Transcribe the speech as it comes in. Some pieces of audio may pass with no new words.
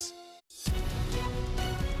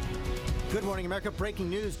Good morning, America. Breaking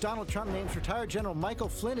news. Donald Trump names retired General Michael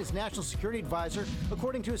Flynn as National Security Advisor,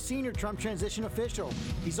 according to a senior Trump transition official.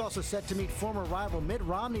 He's also set to meet former rival Mitt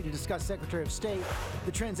Romney to discuss Secretary of State.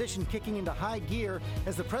 The transition kicking into high gear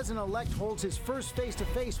as the president-elect holds his first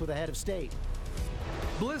face-to-face with the head of state.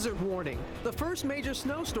 Blizzard warning. The first major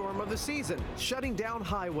snowstorm of the season, shutting down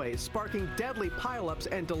highways, sparking deadly pileups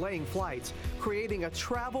and delaying flights, creating a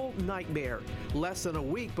travel nightmare. Less than a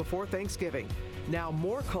week before Thanksgiving. Now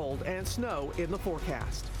more cold and snow in the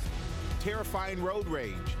forecast. Terrifying road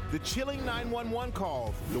rage. The chilling 911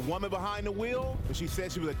 calls. The woman behind the wheel, she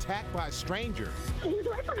said she was attacked by a stranger. Did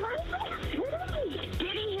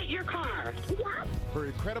he hit your car? Yeah. Her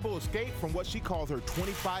incredible escape from what she calls her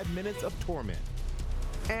 25 minutes of torment.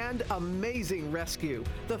 And amazing rescue.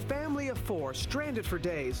 The family of 4 stranded for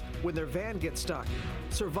days when their van gets stuck,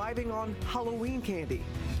 surviving on Halloween candy.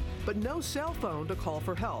 But no cell phone to call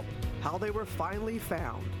for help. How they were finally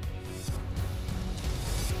found.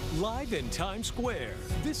 Live in Times Square,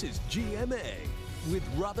 this is GMA with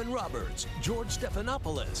Robin Roberts, George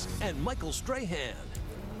Stephanopoulos, and Michael Strahan.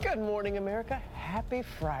 Good morning, America. Happy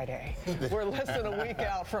Friday. We're less than a week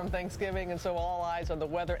out from Thanksgiving, and so all eyes on the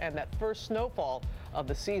weather and that first snowfall of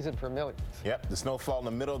the season for millions. Yep, the snowfall in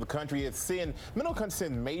the middle of the country is middle country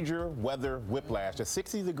seeing major weather whiplash. A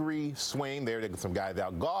 60-degree swing there. There's some guys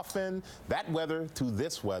out golfing. That weather to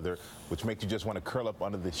this weather, which makes you just want to curl up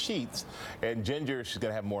under the sheets. And Ginger, she's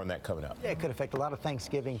going to have more on that coming up. Yeah, it could affect a lot of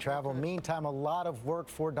Thanksgiving travel. Meantime, a lot of work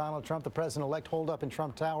for Donald Trump, the president-elect, holed up in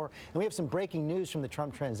Trump Tower. And we have some breaking news from the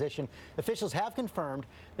Trump transition. Officials have confirmed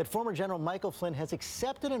that former General Michael Flynn has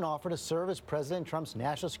accepted an offer to serve as President Trump's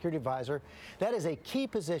national security advisor. That is a key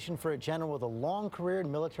position for a general with a long career in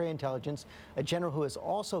military intelligence, a general who has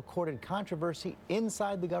also courted controversy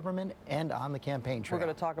inside the government and on the campaign trail. We're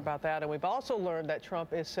going to talk about that, and we've also learned that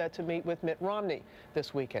Trump is set to meet with Mitt Romney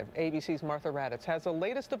this weekend. ABC's Martha Raddatz has the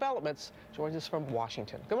latest developments, joins us from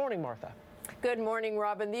Washington. Good morning, Martha. Good morning,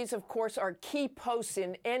 Robin. These, of course, are key posts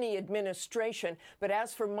in any administration. But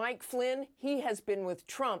as for Mike Flynn, he has been with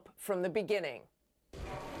Trump from the beginning.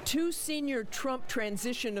 2 senior Trump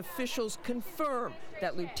transition officials confirm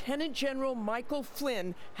that Lieutenant General Michael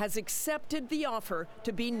Flynn has accepted the offer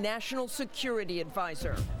to be National Security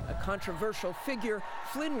Advisor. A controversial figure,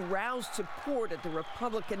 Flynn roused support at the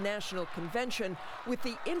Republican National Convention with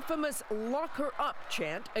the infamous "Lock her up"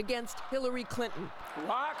 chant against Hillary Clinton.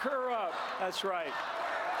 Lock her up. That's right.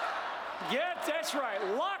 Yeah, that's right.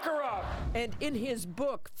 Lock her up. And in his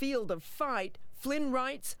book, Field of Fight, Flynn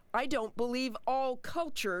writes, "I don't believe all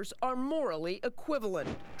cultures are morally equivalent."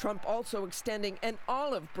 Trump also extending an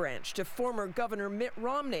olive branch to former Governor Mitt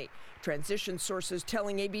Romney. Transition sources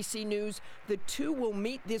telling ABC News the two will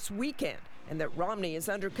meet this weekend and that Romney is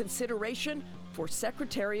under consideration for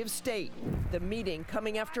Secretary of State. The meeting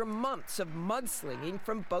coming after months of mudslinging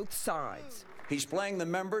from both sides. He's playing the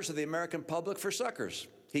members of the American public for suckers.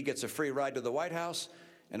 He gets a free ride to the White House,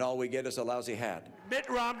 and all we get is a lousy hat. Mitt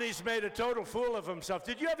Romney's made a total fool of himself.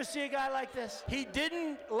 Did you ever see a guy like this? He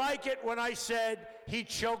didn't like it when I said he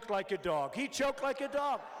choked like a dog. He choked like a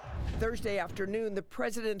dog. Thursday afternoon, the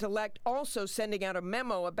president-elect also sending out a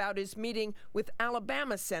memo about his meeting with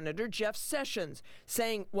Alabama Senator Jeff Sessions,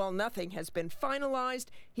 saying while nothing has been finalized,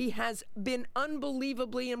 he has been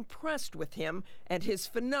unbelievably impressed with him and his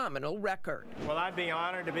phenomenal record. Well, I'd be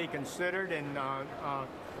honored to be considered, and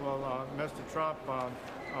Mr. Trump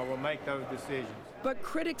will make those decisions. But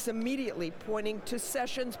critics immediately pointing to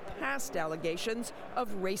Sessions' past allegations of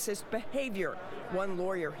racist behavior. One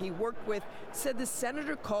lawyer he worked with said the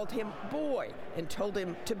senator called him boy and told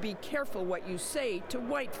him to be careful what you say to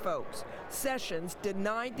white folks. Sessions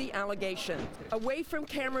denied the allegations. Away from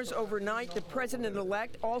cameras overnight, the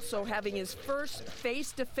president-elect also having his first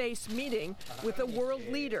face-to-face meeting with a world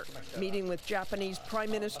leader, meeting with Japanese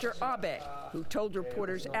Prime Minister Abe, who told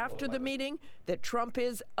reporters after the meeting that Trump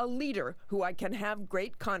is a leader who I can have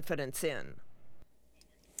great confidence in.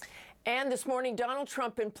 And this morning, Donald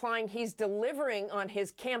Trump implying he's delivering on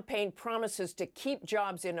his campaign promises to keep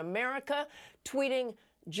jobs in America, tweeting,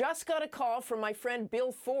 "Just got a call from my friend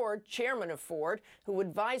Bill Ford, chairman of Ford, who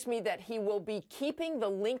advised me that he will be keeping the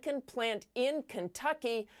Lincoln plant in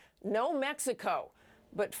Kentucky, no Mexico."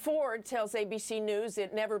 But Ford tells ABC News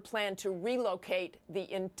it never planned to relocate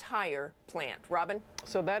the entire plant. Robin?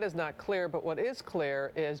 So that is not clear, but what is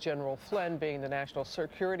clear is General Flynn being the National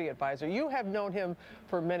Security Advisor. You have known him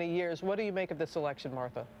for many years. What do you make of this election,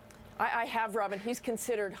 Martha? I have, Robin. He's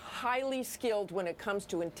considered highly skilled when it comes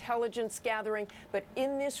to intelligence gathering, but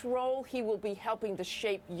in this role, he will be helping to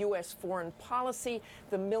shape U.S. foreign policy,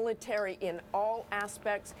 the military in all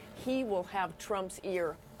aspects. He will have Trump's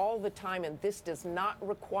ear all the time, and this does not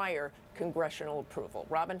require congressional approval.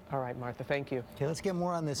 Robin? All right, Martha, thank you. Okay, let's get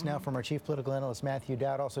more on this now from our chief political analyst, Matthew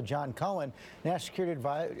Dowd. Also, John Cohen, national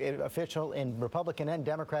security official in Republican and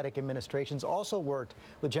Democratic administrations, also worked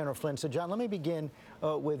with General Flynn. So, John, let me begin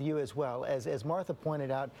with you as well. As Martha pointed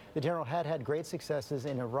out, the general had great successes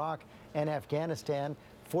in Iraq and Afghanistan,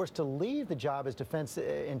 forced to leave the job as Defense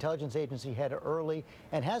Intelligence Agency head early,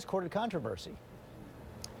 and has courted controversy.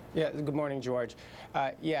 Yeah, good morning, George.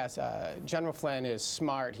 Yes, General Flynn is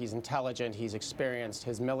smart, he's intelligent, he's experienced.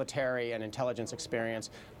 His military and intelligence experience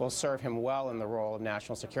will serve him well in the role of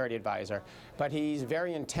National Security Advisor. But he's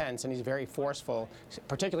very intense and he's very forceful,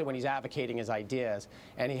 particularly when he's advocating his ideas.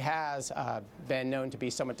 And he has been known to be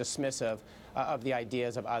somewhat dismissive of the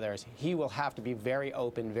ideas of others. He will have to be very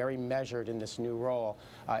open, very measured in this new role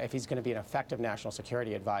if he's going to be an effective National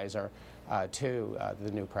Security Advisor to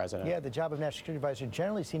the new president. Yeah, the job of National Security Advisor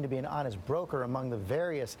generally seemed to be an honest broker among the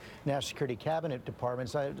various national security cabinet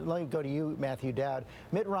departments. Let me go to you, Matthew Dowd.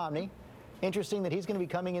 Mitt Romney, interesting that he's going to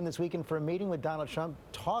be coming in this weekend for a meeting with Donald Trump.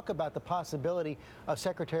 Talk about the possibility of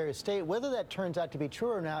Secretary of State, whether that turns out to be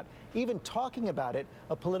true or not, even talking about it,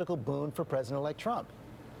 a political boon for President-elect Trump.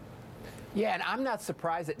 Yeah, and I'm not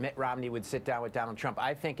surprised that Mitt Romney would sit down with Donald Trump.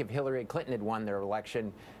 I think if Hillary Clinton had won their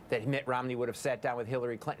election, that Mitt Romney would have sat down with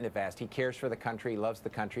Hillary Clinton if asked. He cares for the country, loves the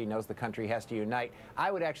country, knows the country has to unite.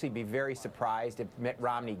 I would actually be very surprised if Mitt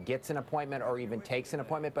Romney gets an appointment or even takes an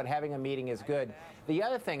appointment, but having a meeting is good. The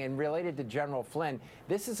other thing, and related to General Flynn,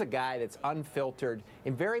 this is a guy that's unfiltered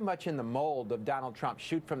and very much in the mold of Donald Trump,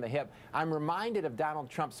 shoot from the hip. I'm reminded of Donald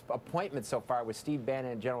Trump's appointment so far with Steve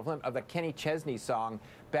Bannon and General Flynn of the Kenny Chesney song,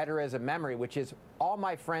 Better as a Memory, which is, all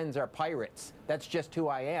my friends are pirates. That's just who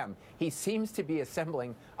I am. He seems to be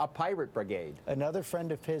assembling a pirate brigade. Another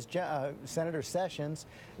friend of his, Senator Sessions,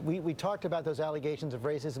 we talked about those allegations of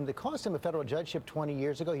racism that cost him a federal judgeship 20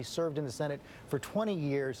 years ago. He served in the Senate for 20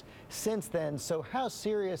 years since then. So how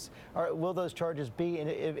serious will those charges be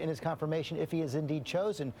in his confirmation if he is indeed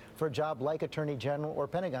chosen for a job like Attorney General or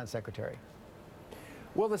Pentagon Secretary?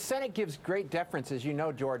 Well, the Senate gives great deference, as you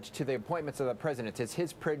know, George, to the appointments of the president. It's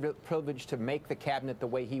his privilege to make the cabinet the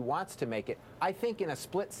way he wants to make it. I think in a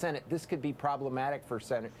split Senate, this could be problematic for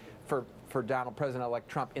President-elect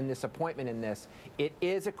Trump in this appointment in this. It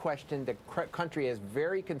is a question the country is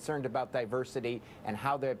very concerned about diversity and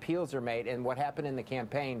how the appeals are made and what happened in the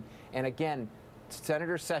campaign. And again,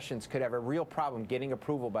 Senator Sessions could have a real problem getting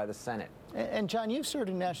approval by the Senate. And John, you've served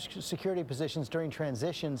in national security positions during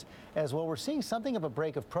transitions as well. We're seeing something of a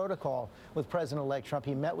break of protocol with President-elect Trump.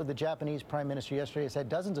 He met with the Japanese Prime Minister yesterday, has had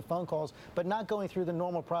dozens of phone calls, but not going through the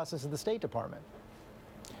normal process of the State Department.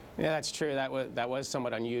 Yeah, that's true. That was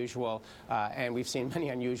somewhat unusual, and we've seen many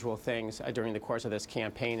unusual things during the course of this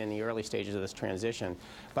campaign in the early stages of this transition.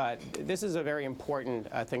 But this is a very important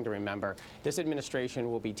thing to remember. This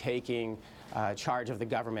administration will be taking charge of the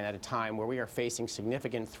government at a time where we are facing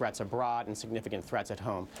significant threats abroad and significant threats at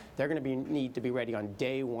home. They're going to need to be ready on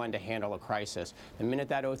day one to handle a crisis. The minute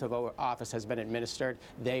that oath of office has been administered,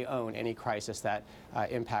 they own any crisis that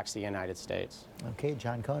impacts the United States. Okay,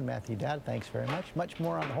 John Cohen, Matthew Dowd, thanks very much. Much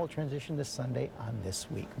more on the whole transition this Sunday on This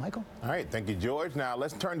Week. Michael? All right, thank you, George. Now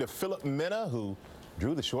let's turn to Philip Minna, who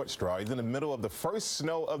drew the short straw. He's in the middle of the first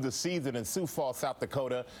snow of the season in Sioux Falls, South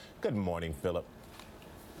Dakota. Good morning, Philip.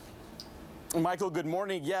 Michael, good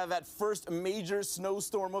morning. Yeah, that first major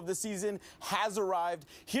snowstorm of the season has arrived.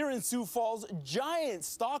 Here in Sioux Falls, giant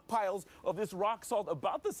stockpiles of this rock salt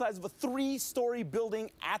about the size of a 3-story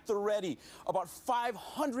building at the ready. About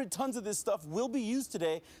 500 tons of this stuff will be used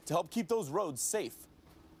today to help keep those roads safe.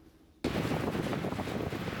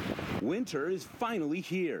 Winter is finally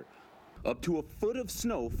here. Up to a foot of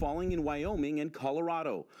snow falling in Wyoming and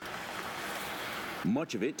Colorado.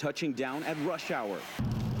 Much of it touching down at rush hour.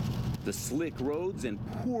 The slick roads and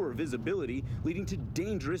poor visibility leading to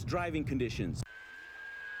dangerous driving conditions.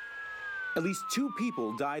 At least 2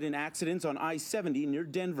 people died in accidents on I-70 near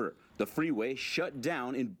Denver. The freeway shut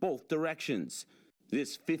down in both directions.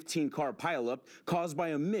 This 15-car pileup caused by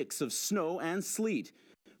a mix of snow and sleet.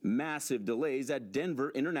 Massive delays at Denver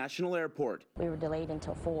International Airport. We were delayed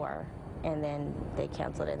until 4, and then they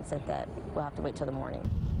canceled it and said that we'll have to wait till the morning.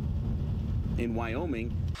 In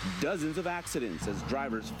Wyoming, dozens of accidents as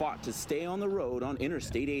drivers fought to stay on the road on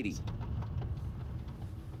Interstate 80.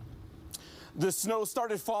 The snow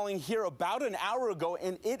started falling here about an hour ago,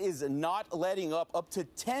 and it is not letting up. Up to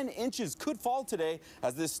 10 inches could fall today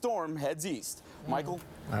as this storm heads east. Michael?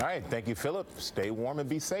 All right, thank you, Philip. Stay warm and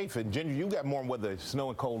be safe. And Ginger, you got more on where the snow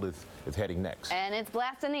and cold is heading next. And it's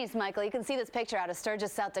blasting east, Michael. You can see this picture out of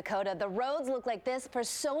Sturgis, South Dakota. The roads look like this for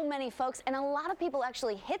so many folks, and a lot of people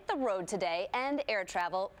actually hit the road today and air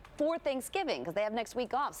travel for Thanksgiving because they have next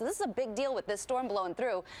week off. So this is a big deal with this storm blowing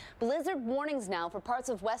through. Blizzard warnings now for parts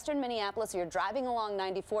of western Minneapolis. You're driving along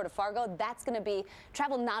 94 to Fargo. That's going to be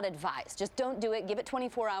travel not advised. Just don't do it. Give it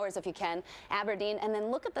 24 hours if you can. Aberdeen. And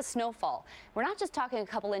then look at the snowfall. We're not just talking a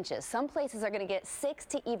couple inches. Some places are going to get 6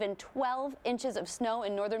 to even 12 inches of snow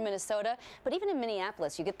in northern Minnesota. But even in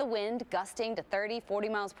Minneapolis, you get the wind gusting to 30, 40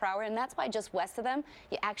 miles per hour. And that's why just west of them,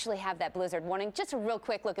 you actually have that blizzard warning. Just a real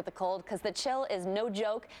quick look at the cold because the chill is no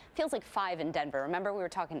joke. Feels like 5 in Denver. Remember, we were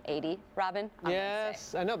talking 80, Robin?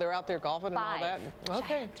 Yes, I know. They're out there golfing 5. And all that.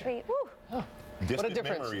 Okay. 3. Woo. Oh. What a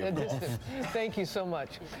difference. Thank you so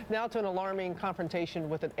much. Now to an alarming confrontation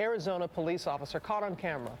with an Arizona police officer caught on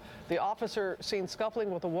camera. The officer seen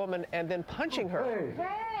scuffling with a woman and then punching her.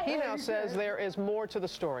 He now says there is more to the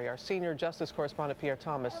story. Our senior justice correspondent Pierre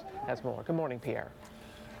Thomas has more. Good morning, Pierre.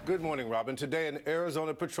 Good morning, Robin. Today, an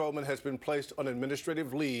Arizona patrolman has been placed on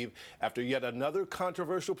administrative leave after yet another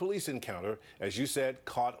controversial police encounter, as you said,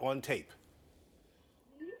 caught on tape.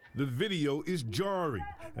 The video is jarring.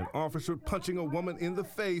 An officer punching a woman in the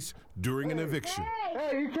face during an eviction.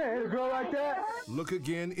 Hey, you can't hit a girl like that. Look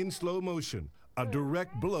again in slow motion. A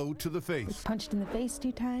direct blow to the face. I was punched in the face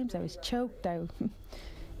 2 times. I was choked. It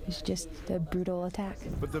was just a brutal attack.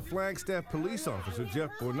 But the Flagstaff police officer, Jeff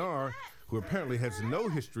Bonar, who apparently has no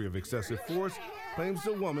history of excessive force, claims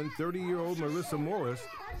the woman, 30-year-old Marissa Morris,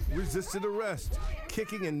 resisted arrest,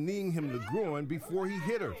 kicking and kneeing him in the groin before he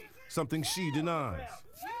hit her, something she denies.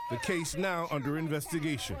 The case now under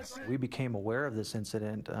investigation. We became aware of this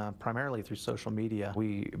incident primarily through social media.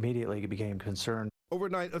 We immediately became concerned.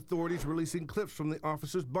 Overnight, authorities releasing clips from the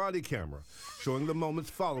officer's body camera, showing the moments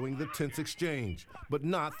following the tense exchange, but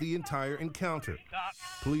not the entire encounter.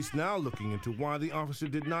 Police now looking into why the officer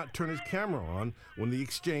did not turn his camera on when the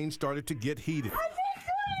exchange started to get heated.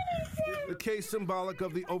 The case symbolic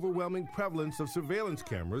of the overwhelming prevalence of surveillance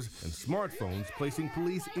cameras and smartphones, placing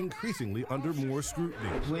police increasingly under more scrutiny.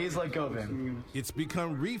 Please let go of him. It's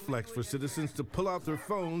become reflex for citizens to pull out their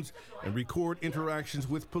phones and record interactions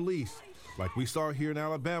with police, like we saw here in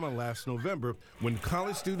Alabama last November when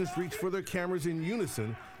college students reached for their cameras in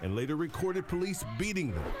unison and later recorded police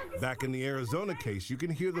beating them. Back in the Arizona case, you can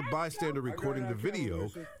hear the bystander recording the video,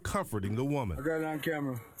 comforting the woman. I got it on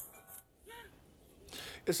camera.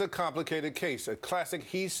 It's a complicated case, a classic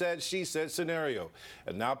he said, she said scenario.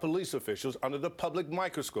 And now police officials under the public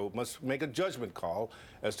microscope must make a judgment call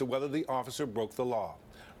as to whether the officer broke the law.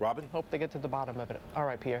 Robin? Hope they get to the bottom of it. All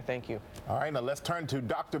right, Pierre, thank you. All right, now let's turn to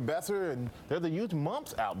Dr. Besser. And there's a huge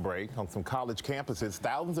mumps outbreak on some college campuses,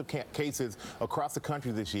 thousands of cases across the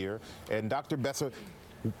country this year. And Dr. Besser,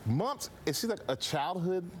 mumps, it's just like a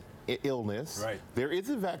childhood illness. Right. There is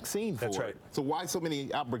a vaccine for That's right. it. So why so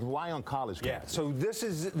many outbreaks? Why on college campuses? Yeah, so this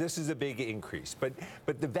is a big increase, but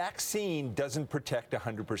the vaccine doesn't protect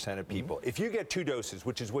 100% of people. If you get 2 doses,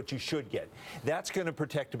 which is what you should get, that's going to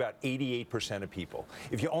protect about 88% of people.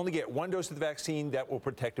 If you only get 1 dose of the vaccine, that will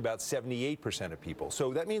protect about 78% of people.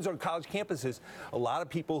 So that means on college campuses, a lot of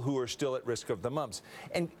people who are still at risk of the mumps.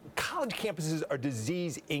 And college campuses are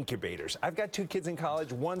disease incubators. I've got 2 kids in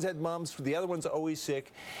college. One's had mumps, the other one's always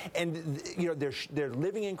sick. And you know they're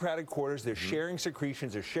living in crowded quarters. They're sharing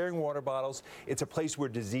secretions. They're sharing water bottles. It's a place where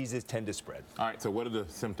diseases tend to spread. All right. So what are the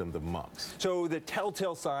symptoms of mumps? So the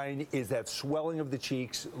telltale sign is that swelling of the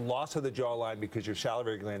cheeks, loss of the jawline because your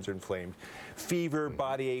salivary glands are inflamed, fever,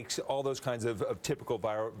 body aches, all those kinds of typical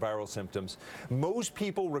viral symptoms. Most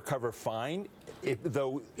people recover fine,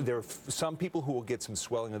 though there are some people who will get some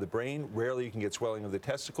swelling of the brain. Rarely you can get swelling of the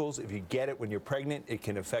testicles. If you get it when you're pregnant, it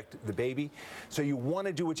can affect the baby. So you want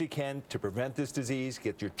to do what you can to prevent this disease.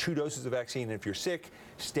 Get your 2 doses of vaccine. And if you're sick,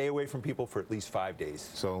 stay away from people for at least 5 days.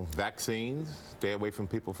 So vaccines, stay away from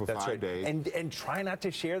people for That's 5 right. days. And try not to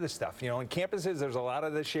share the stuff. You know, on campuses, there's a lot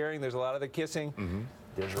of the sharing. There's a lot of the kissing.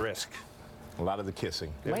 There's risk. A lot of the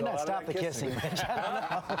kissing. Might not stop the kissing, Mitch.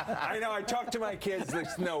 I know. I talked to my kids.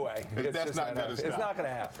 There's no way. That's not going to stop. It's not going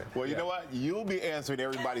to happen. Well, you know what? You'll be answering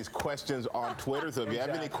everybody's questions on Twitter. So if you have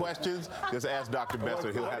any questions, just ask Dr.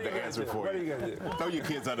 Besser. He'll have the answer for you. What are you going to do? Throw your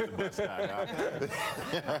kids under the bus now.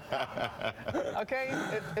 Okay,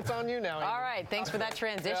 it's on you now. Amy. All right, thanks for that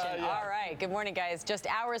transition. All right, good morning, guys. Just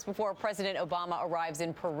hours before President Obama arrives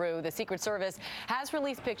in Peru, the Secret Service has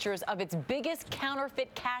released pictures of its biggest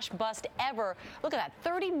counterfeit cash bust ever discover, look at that,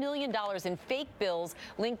 $30 million in fake bills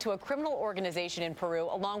linked to a criminal organization in Peru,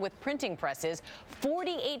 along with printing presses.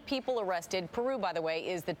 48 people arrested. Peru, by the way,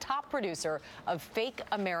 is the top producer of fake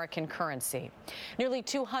American currency. Nearly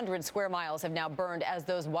 200 square miles have now burned as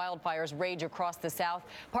those wildfires rage across the South.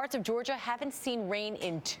 Parts of Georgia haven't seen rain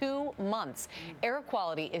in 2 months. Air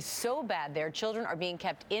quality is so bad there, children are being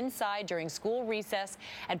kept inside during school recess,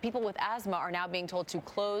 and people with asthma are now being told to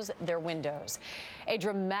close their windows. A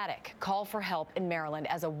dramatic call for help in Maryland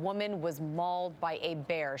as a woman was mauled by a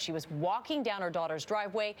bear. She was walking down her daughter's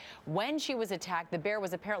driveway when she was attacked. The bear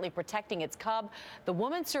was apparently protecting its cub. The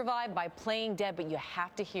woman survived by playing dead, but you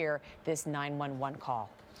have to hear this 911 call.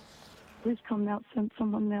 Please come now, send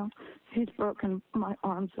someone now. He's broken my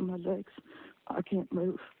arms and my legs. I can't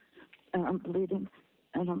move, and I'm bleeding,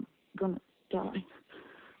 and I'm gonna die.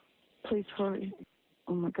 Please hurry.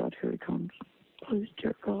 Oh my God, here he comes. Please,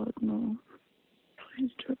 dear God, no.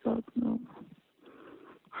 Please, dear God, no.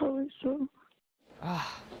 Hurry, sir.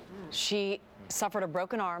 She suffered a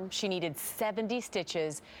broken arm. She needed 70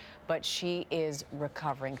 stitches, but she is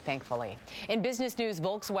recovering, thankfully. In business news,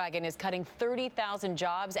 Volkswagen is cutting 30,000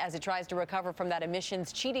 jobs as it tries to recover from that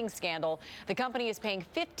emissions cheating scandal. The company is paying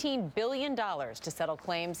 $15 billion to settle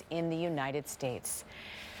claims in the United States.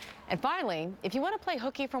 And finally, if you want to play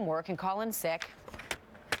hooky from work and call in sick,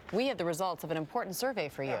 we have the results of an important survey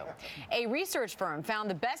for you. A research firm found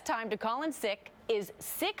the best time to call in sick is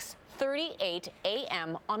 6:38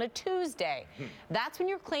 a.m. on a Tuesday. That's when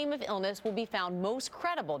your claim of illness will be found most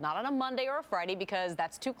credible, not on a Monday or a Friday because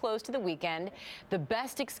that's too close to the weekend. The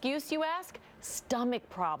best excuse, you ask? Stomach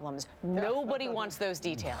problems. Nobody wants those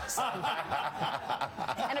details.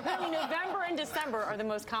 And apparently November and December are the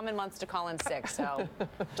most common months to call in sick, so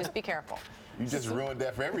just be careful. You just ruined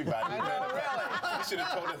that for everybody. I know, really. You should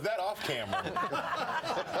have told us that off camera.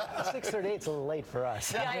 6:38 is a little late for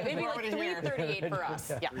us. Yeah, maybe like 3:38 for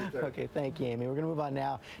us. Yeah. Okay, thank you, Amy. We're going to move on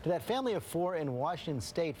now to that family of 4 in Washington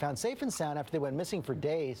State found safe and sound after they went missing for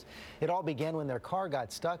days. It all began when their car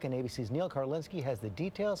got stuck, and ABC's Neil Karlinski has the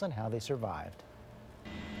details on how they survived.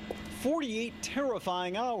 48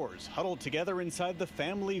 terrifying hours huddled together inside the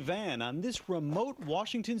family van on this remote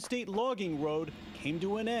Washington State logging road came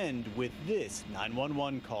to an end with this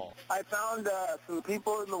 911 call. I found some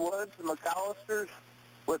people in the woods, the McAllisters,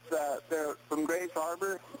 with they're from Grace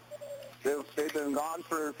Harbor. They've been gone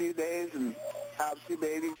for a few days and have 2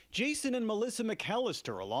 babies. Jason and Melissa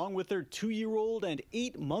McAllister, along with their 2-year-old and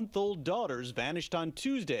 8-month-old daughters, vanished on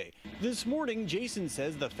Tuesday. This morning, Jason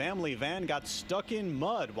says the family van got stuck in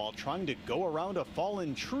mud while trying to go around a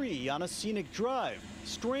fallen tree on a scenic drive,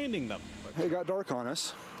 stranding them. It got dark on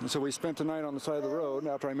us, and so we spent the night on the side of the road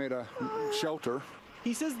after I made a shelter.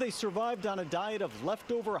 He says they survived on a diet of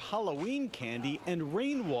leftover Halloween candy and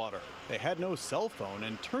rainwater. They had no cell phone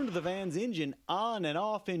and turned the van's engine on and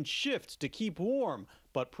off in shifts to keep warm,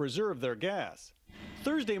 but preserve their gas.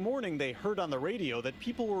 Thursday morning, they heard on the radio that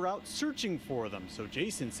people were out searching for them, so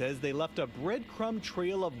Jason says they left a breadcrumb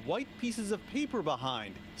trail of white pieces of paper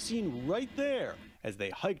behind, seen right there, as they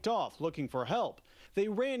hiked off looking for help. They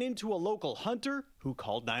ran into a local hunter who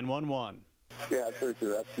called 911. Yeah, search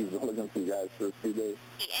and rescue. Been looking for you guys for a few days.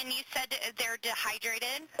 And you said they're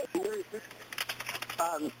dehydrated?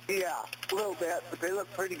 Yeah, a little bit, but they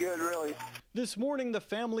look pretty good, really. This morning, the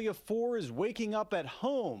family of 4 is waking up at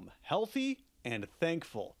home, healthy and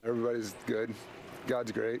thankful. Everybody's good.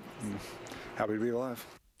 God's great. And happy to be alive.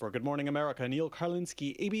 For Good Morning America, Neil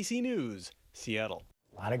Karlinski, ABC News, Seattle.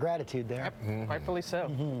 A lot of gratitude there. Yep, rightfully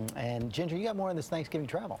so. And Ginger, you got more on this Thanksgiving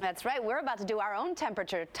travel. That's right. We're about to do our own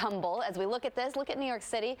temperature tumble as we look at this. Look at New York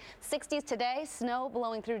City. 60s today, snow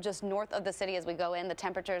blowing through just north of the city as we go in. The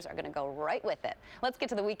temperatures are going to go right with it. Let's get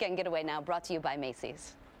to the weekend getaway now, brought to you by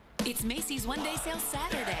Macy's. It's Macy's One Day Sale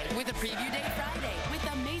Saturday with a Preview Day Friday with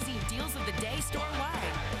amazing deals of the day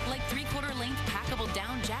store-wide. Like 3/4 length packable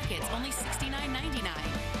down jackets, only $69.99.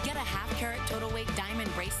 Get a half-carat total weight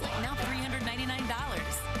diamond bracelet, now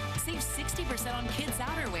 $399. Save 60% on kids'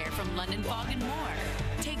 outerwear from London Fog and more.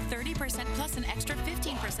 Take 30% plus an extra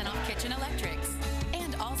 15% off kitchen electrics.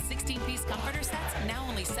 And all 16-piece comforter sets, now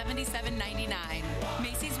only $77.99.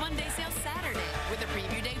 Macy's One Day Sale Saturday with a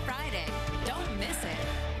Preview Day Friday. Don't miss it.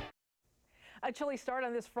 A A chilly start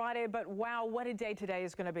on this Friday, but wow, what a day today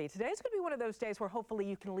is going to be. Today is going to be one of those days where hopefully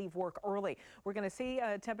you can leave work early. We're going to see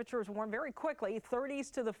temperatures warm very quickly, 30s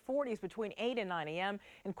to the 40s between 8 and 9 a.m.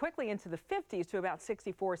 and quickly into the 50s to about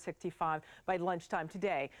 64, 65 by lunchtime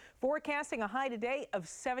today. Forecasting a high today of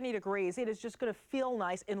 70 degrees. It is just going to feel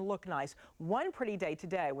nice and look nice. One pretty day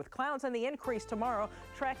today with clouds on the increase tomorrow,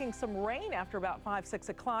 tracking some rain after about 5, 6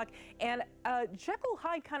 o'clock, and a Jekyll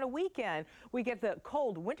Hyde kind of weekend. We get the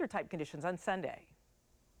cold winter type conditions on Sunday.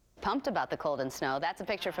 Pumped about the cold and snow. That's a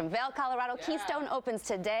picture from Vail, Colorado. Yeah. Keystone opens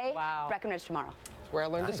today. Wow. Breckenridge tomorrow. Where I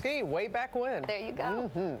learned to ski way back when. There you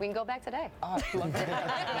go. We can go back today.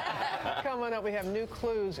 Coming up, we have new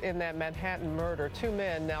clues in that Manhattan murder. 2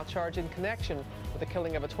 men now charged in connection with the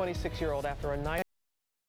killing of a 26-year-old after a night